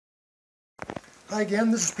Hi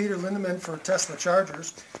again, this is Peter Lindemann for Tesla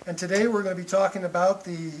Chargers, and today we're going to be talking about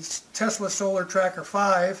the Tesla Solar Tracker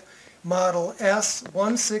 5 model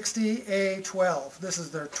S160A12. This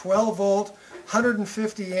is their 12 volt,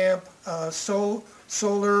 150 amp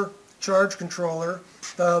solar charge controller,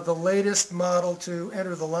 the latest model to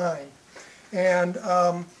enter the line. And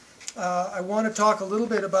I want to talk a little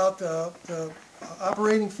bit about the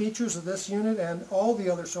operating features of this unit and all the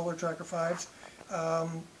other Solar Tracker 5s.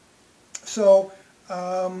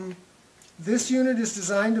 This unit is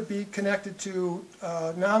designed to be connected to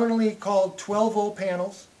nominally called 12 volt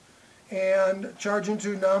panels and charge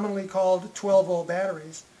into nominally called 12 volt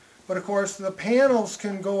batteries. But of course the panels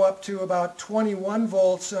can go up to about 21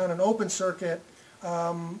 volts on an open circuit,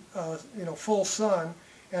 full sun.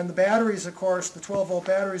 And the batteries, of course, the 12 volt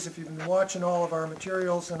batteries, if you've been watching all of our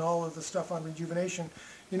materials and all of the stuff on rejuvenation,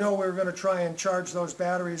 you know we're going to try and charge those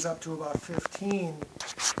batteries up to about 15.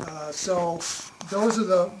 So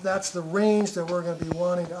that's the range that we're going to be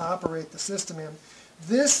wanting to operate the system in.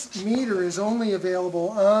 This meter is only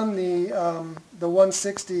available on the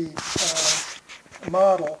 160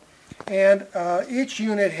 model, and each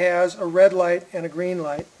unit has a red light and a green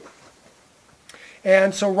light.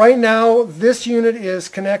 And so right now this unit is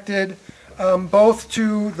connected both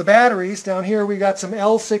to the batteries. Down here we got some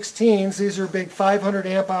L16s. These are big 500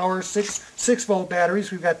 amp hour 6 volt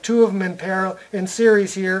batteries. We've got two of them in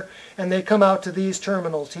series here, and they come out to these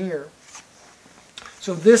terminals here.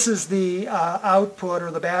 So this is the output,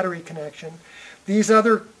 or the battery connection. These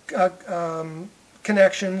other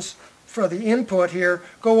connections for the input here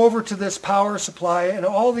go over to this power supply, and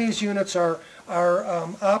all these units are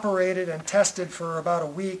operated and tested for about a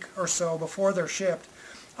week or so before they're shipped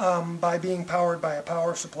by being powered by a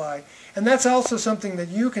power supply. And that's also something that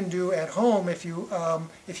you can do at home if you want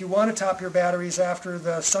to top your batteries after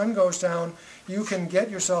the sun goes down. You can get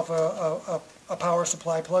yourself a power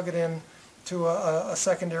supply, plug it in to a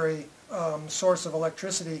secondary source of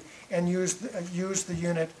electricity, and use the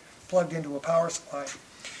unit plugged into a power supply.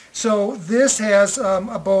 So this has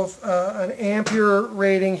both an ampere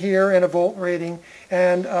rating here and a volt rating,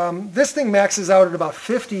 and this thing maxes out at about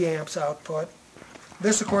 50 amps output.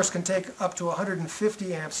 This, of course, can take up to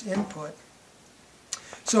 150 amps input.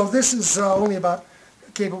 So this is only about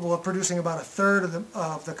capable of producing about a third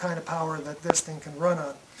of the kind of power that this thing can run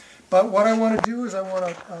on. But what I want to do is I want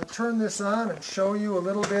to turn this on and show you a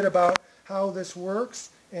little bit about how this works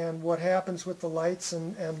and what happens with the lights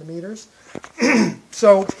and the meters.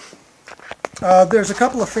 So there's a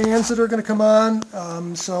couple of fans that are going to come on,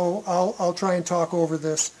 so I'll try and talk over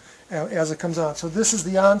this as it comes on. So this is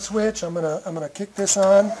the on switch. I'm gonna kick this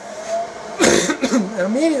on, and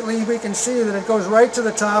immediately we can see that it goes right to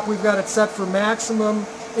the top. We've got it set for maximum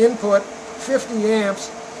input, 50 amps,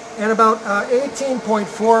 and about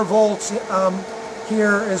 18.4 volts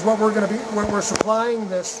here is what we're supplying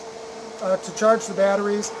this to charge the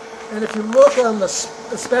batteries. And if you look on the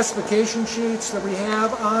specification sheets that we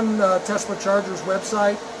have on Tesla Chargers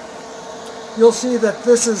website, you'll see that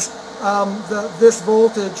this is this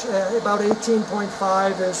voltage, about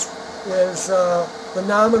 18.5, is the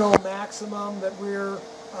nominal maximum that we're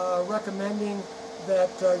recommending that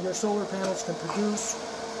your solar panels can produce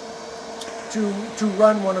to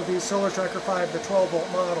run one of these Solar Tracker 5, the 12 volt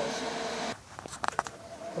models.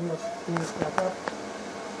 I'm going to bring this back up.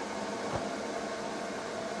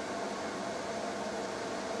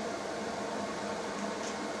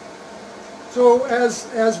 So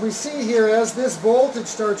as we see here, as this voltage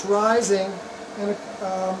starts rising, and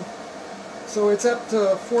so it's up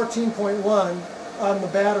to 14.1 on the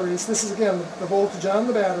batteries. This is again the voltage on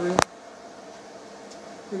the battery.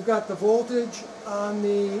 We've got the voltage on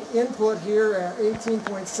the input here at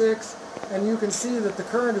 18.6, and you can see that the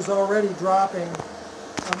current is already dropping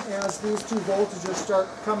as these two voltages start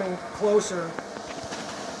coming closer.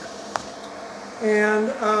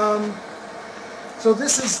 And so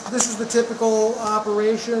this is the typical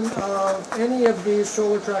operation of any of these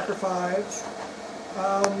Solar Tracker 5s.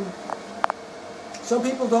 Some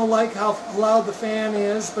people don't like how loud the fan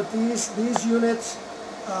is, but these units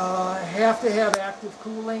have to have active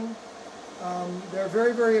cooling. They're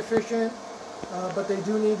very, very efficient, but they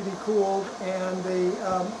do need to be cooled, and they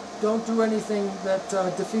don't do anything that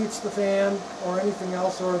defeats the fan or anything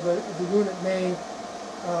else, or the unit may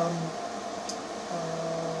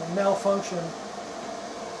malfunction.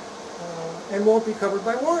 And won't be covered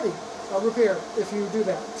by warranty repair if you do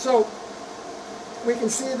that. So we can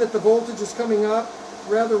see that the voltage is coming up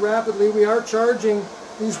rather rapidly. We are charging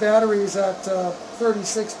these batteries at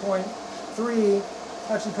 36.3,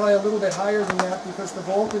 actually probably a little bit higher than that, because the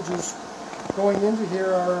voltages going into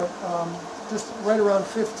here are just right around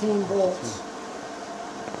 15 volts.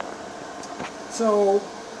 So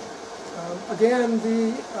again,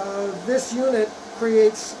 this unit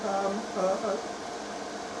creates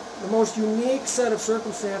the most unique set of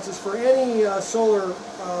circumstances for any solar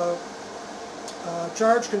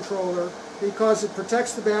charge controller, because it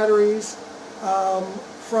protects the batteries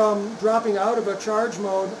from dropping out of a charge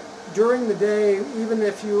mode during the day, even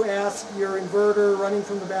if you ask your inverter running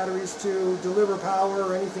from the batteries to deliver power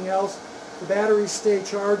or anything else. The batteries stay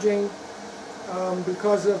charging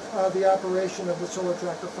because of the operation of the Solar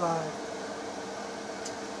Tracker 5.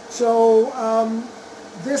 So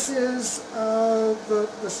this is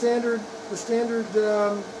the standard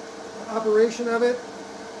operation of it.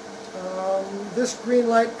 This green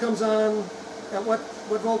light comes on at what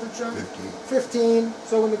voltage, John? 15. 15.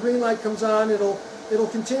 So when the green light comes on, it'll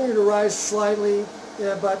continue to rise slightly,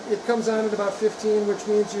 but it comes on at about 15, which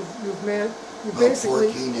means you've basically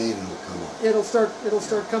 14.8 it'll come up. It'll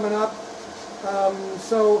start coming up.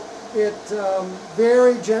 So it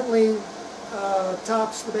very gently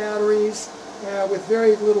tops the batteries with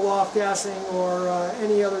very little off-gassing or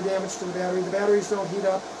any other damage to the battery. The batteries don't heat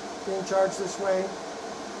up being charged this way.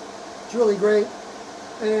 It's really great.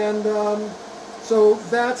 And so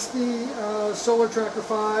that's the Solar Tracker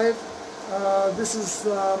 5. This is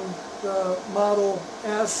the model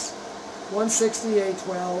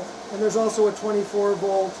S160A12, and there's also a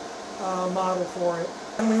 24-volt model for it.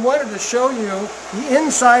 And we wanted to show you the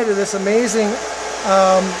inside of this amazing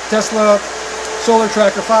Tesla Solar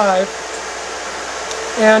Tracker 5.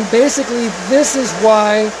 And basically, this is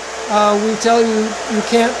why we tell you you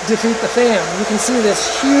can't defeat the fan. You can see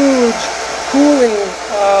this huge cooling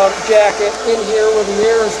jacket in here where the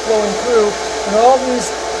air is flowing through, and all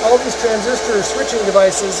these transistor switching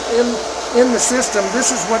devices in the system.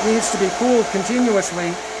 This is what needs to be cooled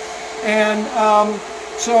continuously. And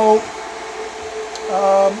so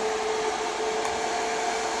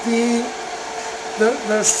the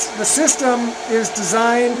system is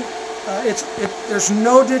designed. There's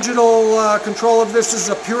no digital control of this. This is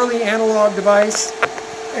a purely analog device,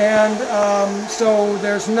 and so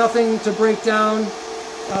there's nothing to break down.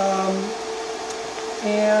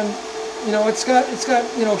 And it's got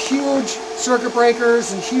huge circuit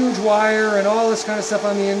breakers and huge wire and all this kind of stuff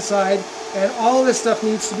on the inside, and all this stuff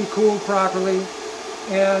needs to be cooled properly.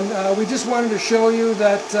 And we just wanted to show you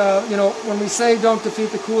that when we say don't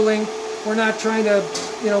defeat the cooling, we're not trying to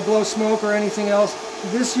blow smoke or anything else.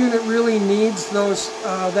 This unit really needs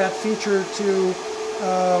that feature to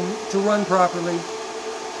run properly.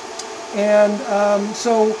 And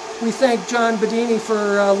so we thank John Bedini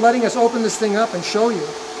for letting us open this thing up and show you,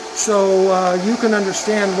 so you can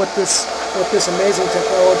understand what this amazing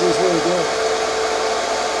technology is really doing.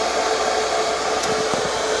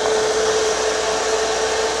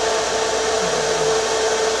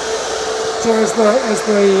 So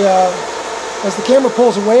as the camera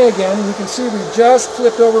pulls away again, you can see we just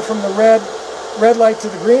flipped over from the red light to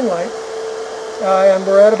the green light, and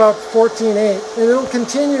we're at about 14.8. And it'll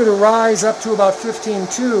continue to rise up to about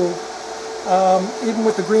 15.2, even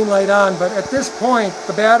with the green light on. But at this point,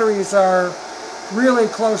 the batteries are really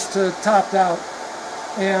close to topped out,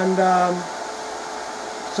 and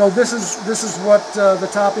so this is what the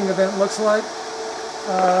topping event looks like.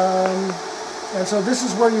 And so this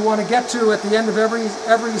is where you want to get to at the end of every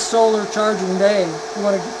solar charging day.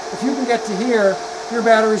 If you can get to here, your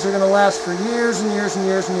batteries are going to last for years and years and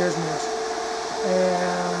years and years and years.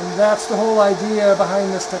 And that's the whole idea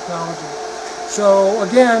behind this technology. So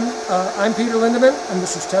again, I'm Peter Lindeman, and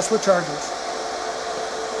this is Tesla Chargers.